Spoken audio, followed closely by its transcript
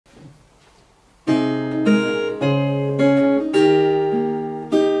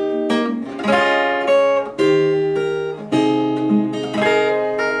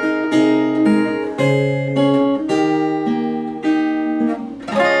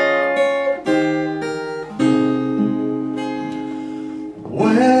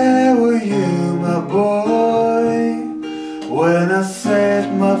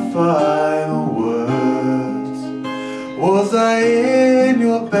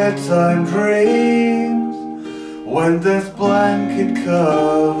bedtime dreams, when this blanket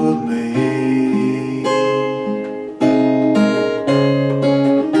covered me.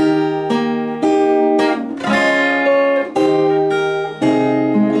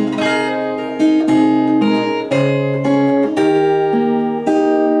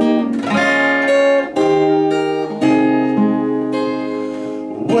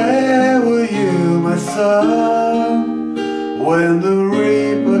 Where were you, my son, when the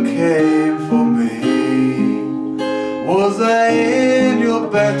reaper came for me? Was I in your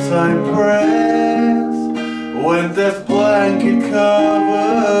bedtime prayers, when death's blanket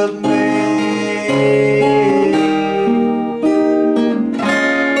covered me?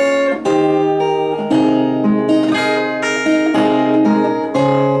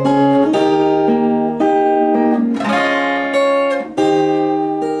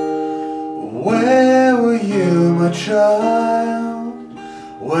 Where were you, my child,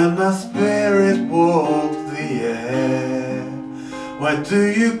 when my spirit walked the air? Why do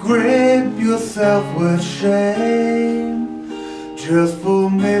you grip yourself with shame, just for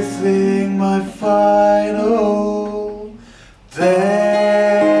missing my final day?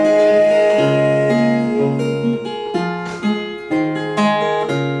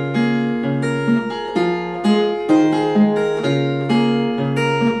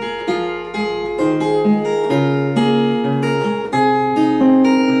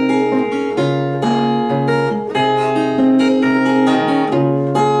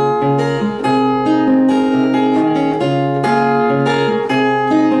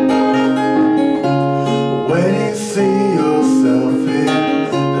 When you see yourself in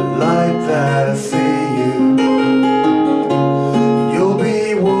the light that I see you, you'll be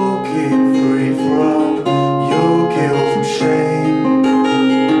walking free from your guilt and shame.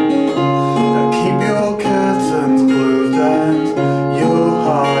 Now keep your curtains closed and your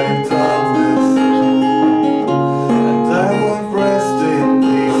heart in darkness, and I won't rest in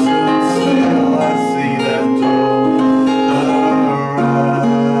peace until I see that dawn arise.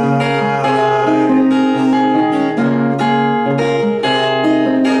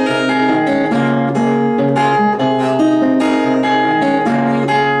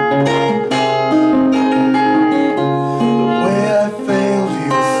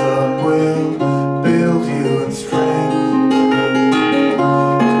 Build you in strength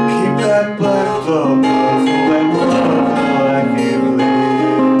to keep that black dog